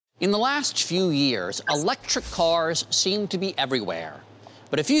In the last few years, electric cars seem to be everywhere.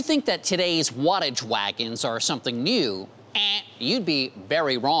 But if you think that today's wattage wagons are something new, you'd be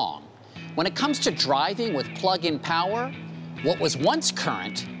very wrong. When it comes to driving with plug-in power, what was once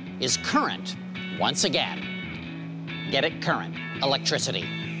current is current once again. Get it? Current. Electricity.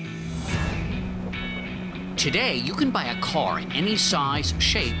 Today, you can buy a car in any size,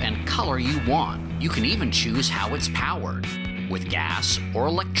 shape, and color you want. You can even choose how it's powered, with gas or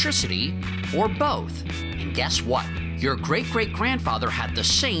electricity or both. And guess what? Your great-great-grandfather had the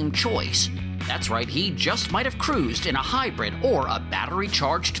same choice. That's right, he just might have cruised in a hybrid or a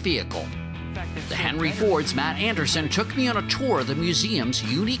battery-charged vehicle. The Henry Ford's Matt Anderson took me on a tour of the museum's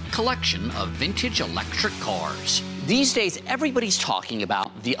unique collection of vintage electric cars. These days, everybody's talking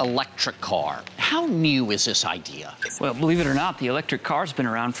about the electric car. How new is this idea? Well, believe it or not, the electric car's been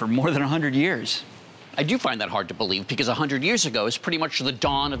around for more than 100 years. I do find that hard to believe because 100 years ago is pretty much the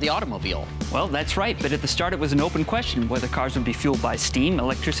dawn of the automobile. Well, that's right, but at the start it was an open question whether cars would be fueled by steam,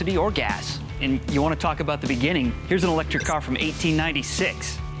 electricity, or gas. And you want to talk about the beginning? Here's an electric car from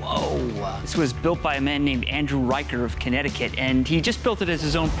 1896. Whoa. This was built by a man named Andrew Riker of Connecticut, and he just built it as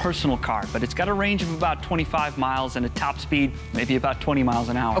his own personal car, but it's got a range of about 25 miles and a top speed, maybe about 20 miles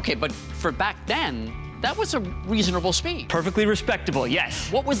an hour. Okay, but for back then, that was a reasonable speed. Perfectly respectable,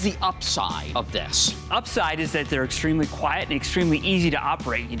 yes. What was the upside of this? Upside is that they're extremely quiet and extremely easy to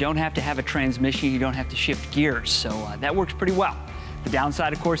operate. You don't have to have a transmission, you don't have to shift gears, so that works pretty well. The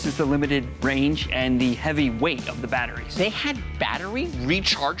downside, of course, is the limited range and the heavy weight of the batteries. They had battery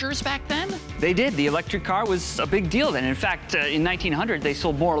rechargers back then? They did. The electric car was a big deal then. In fact, in 1900, they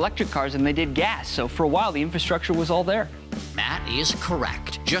sold more electric cars than they did gas, so for a while, the infrastructure was all there. Matt is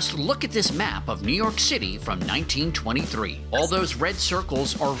correct. Just look at this map of New York City from 1923. All those red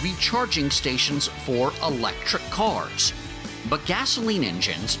circles are recharging stations for electric cars. But gasoline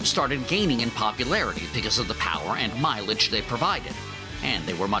engines started gaining in popularity because of the power and mileage they provided. And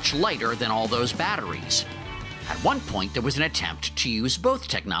they were much lighter than all those batteries. At one point, there was an attempt to use both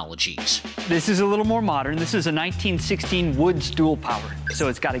technologies. This is a little more modern. This is a 1916 Woods dual power. So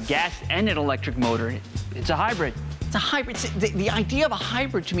it's got a gas and an electric motor. It's a hybrid. It's a hybrid. The idea of a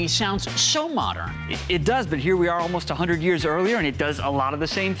hybrid to me sounds so modern. It does, but here we are almost 100 years earlier, and it does a lot of the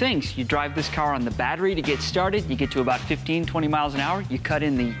same things. You drive this car on the battery to get started. You get to about 15, 20 miles an hour. You cut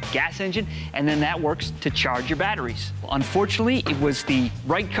in the gas engine, and then that works to charge your batteries. Unfortunately, it was the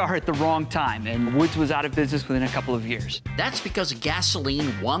right car at the wrong time, and Woods was out of business within a couple of years. That's because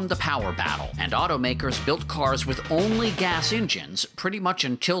gasoline won the power battle, and automakers built cars with only gas engines pretty much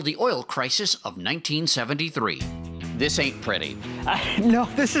until the oil crisis of 1973. This ain't pretty. No,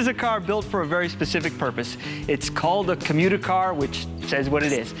 this is a car built for a very specific purpose. It's called a COMUTA-CAR, which says what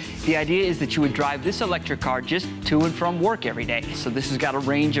it is. The idea is that you would drive this electric car just to and from work every day. So this has got a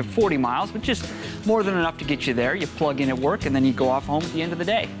range of 40 miles, which is more than enough to get you there. You plug in at work, and then you go off home at the end of the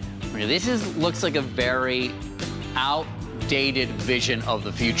day. This looks like a very outdated vision of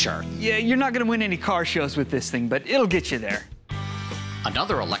the future. Yeah, you're not going to win any car shows with this thing, but it'll get you there.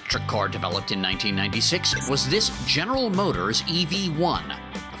 Another electric car developed in 1996 was this General Motors EV1,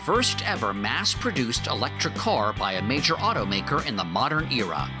 the first ever mass-produced electric car by a major automaker in the modern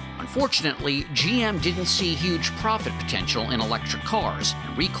era. Unfortunately, GM didn't see huge profit potential in electric cars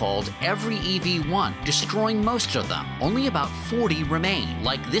and recalled every EV1, destroying most of them. Only about 40 remain,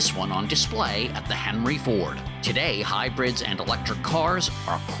 like this one on display at the Henry Ford. Today, hybrids and electric cars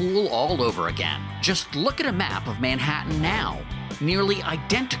are cool all over again. Just look at a map of Manhattan now. Nearly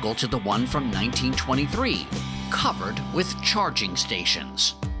identical to the one from 1923, covered with charging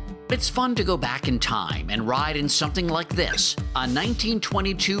stations. It's fun to go back in time and ride in something like this, a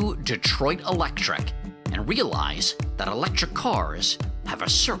 1922 Detroit Electric, and realize that electric cars have a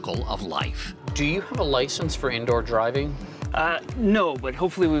circle of life. Do you have a license for indoor driving? No, but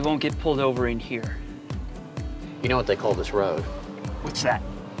hopefully we won't get pulled over in here. You know what they call this road? What's that?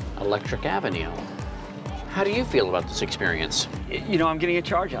 Electric Avenue. How do you feel about this experience? You know, I'm getting a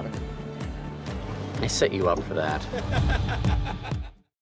charge out of it. I set you up for that.